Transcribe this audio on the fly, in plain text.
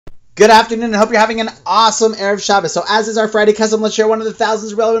Good afternoon, and I hope you're having an awesome Erev Shabbos. So as is our Friday custom, let's share one of the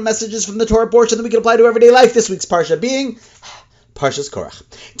thousands of relevant messages from the Torah portion that we can apply to everyday life. This week's Parsha being Parshas Korach.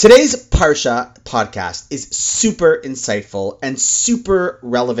 Today's Parsha podcast is super insightful and super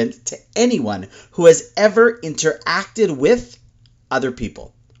relevant to anyone who has ever interacted with other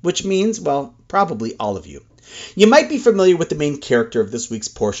people, which means, well, probably all of you. You might be familiar with the main character of this week's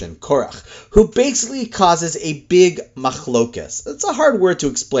portion, Korach, who basically causes a big machlokas. It's a hard word to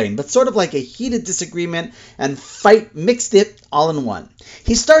explain, but sort of like a heated disagreement and fight mixed it all in one.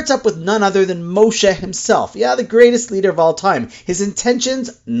 He starts up with none other than Moshe himself, the greatest leader of all time. His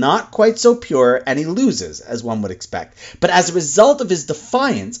intentions not quite so pure, and he loses, as one would expect. But as a result of his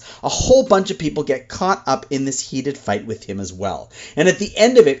defiance, a whole bunch of people get caught up in this heated fight with him as well. And at the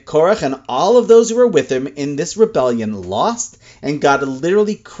end of it, Korach and all of those who were with him in this rebellion lost, and God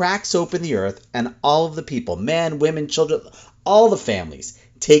literally cracks open the earth, and all of the people, men, women, children, all the families,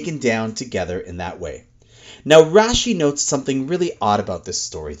 taken down together in that way. Now, Rashi notes something really odd about this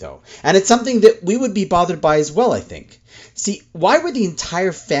story, though, and it's something that we would be bothered by as well, I think. See, why were the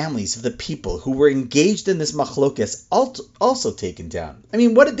entire families of the people who were engaged in this machlokas also taken down? I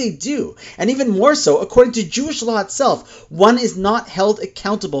mean, what did they do? And even more so, according to Jewish law itself, one is not held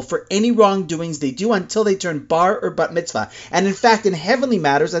accountable for any wrongdoings they do until they turn bar or bat mitzvah, and in fact, in heavenly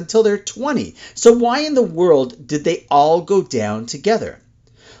matters, until they're 20. So why in the world did they all go down together?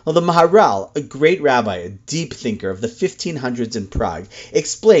 Well, the Maharal, a great rabbi, a deep thinker of the 1500s in Prague,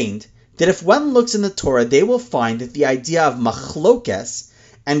 explained that if one looks in the Torah, they will find that the idea of machlokas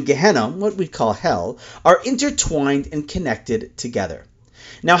and Gehenna, what we call hell, are intertwined and connected together.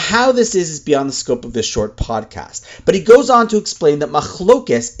 Now, how this is beyond the scope of this short podcast, but he goes on to explain that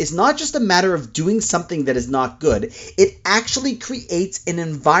machlokas is not just a matter of doing something that is not good, it actually creates an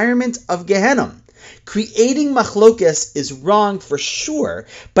environment of Gehenna. Creating machlokas is wrong for sure,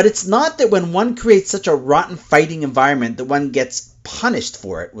 but it's not that when one creates such a rotten fighting environment that one gets punished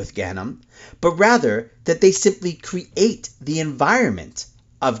for it with Gehenna, but rather that they simply create the environment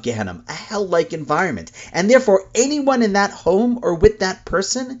of Gehenna, a hell-like environment, and therefore anyone in that home or with that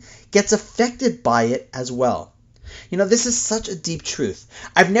person gets affected by it as well. This is such a deep truth.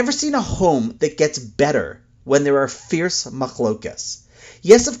 I've never seen a home that gets better when there are fierce machlokas.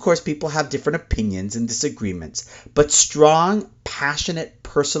 Yes, of course, people have different opinions and disagreements, but strong, passionate,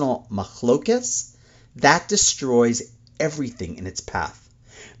 personal machlokas, that destroys everything in its path.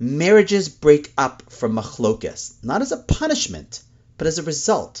 Marriages break up from machlokas, not as a punishment, but as a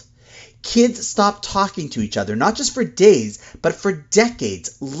result. Kids stop talking to each other, not just for days, but for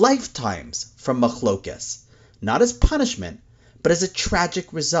decades, lifetimes from machlokas, not as punishment, but as a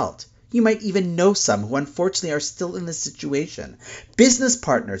tragic result. You might even know some who unfortunately are still in this situation. Business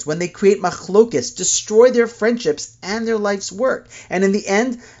partners, when they create machlokas, destroy their friendships and their life's work. And in the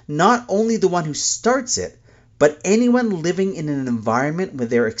end, not only the one who starts it, but anyone living in an environment where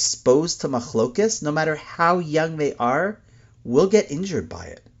they're exposed to machlokas, no matter how young they are, will get injured by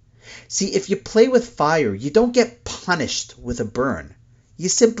it. See, if you play with fire, you don't get punished with a burn. You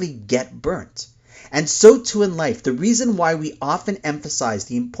simply get burnt. And so too in life, the reason why we often emphasize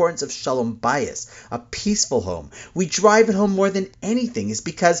the importance of shalom bayis, a peaceful home, we drive it home more than anything, is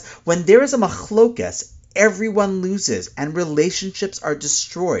because when there is a machlokas, everyone loses and relationships are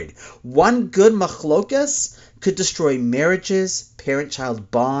destroyed. One good machlokas could destroy marriages,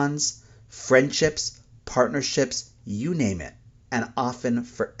 parent-child bonds, friendships, partnerships, you name it, and often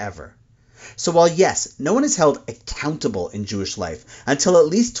forever. So while yes, no one is held accountable in Jewish life until at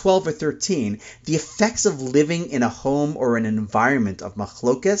least 12 or 13, the effects of living in a home or an environment of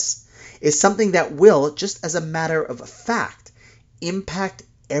machlokas is something that will, just as a matter of fact, impact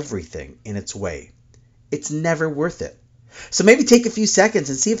everything in its way. It's never worth it. So maybe take a few seconds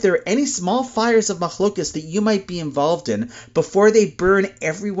and see if there are any small fires of machlokas that you might be involved in before they burn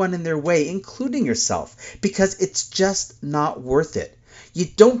everyone in their way, including yourself, because it's just not worth it. You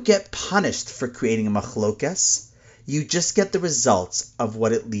don't get punished for creating a machlokas. You just get the results of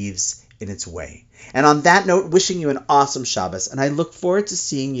what it leaves in its way. And on that note, wishing you an awesome Shabbos, and I look forward to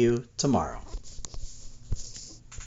seeing you tomorrow.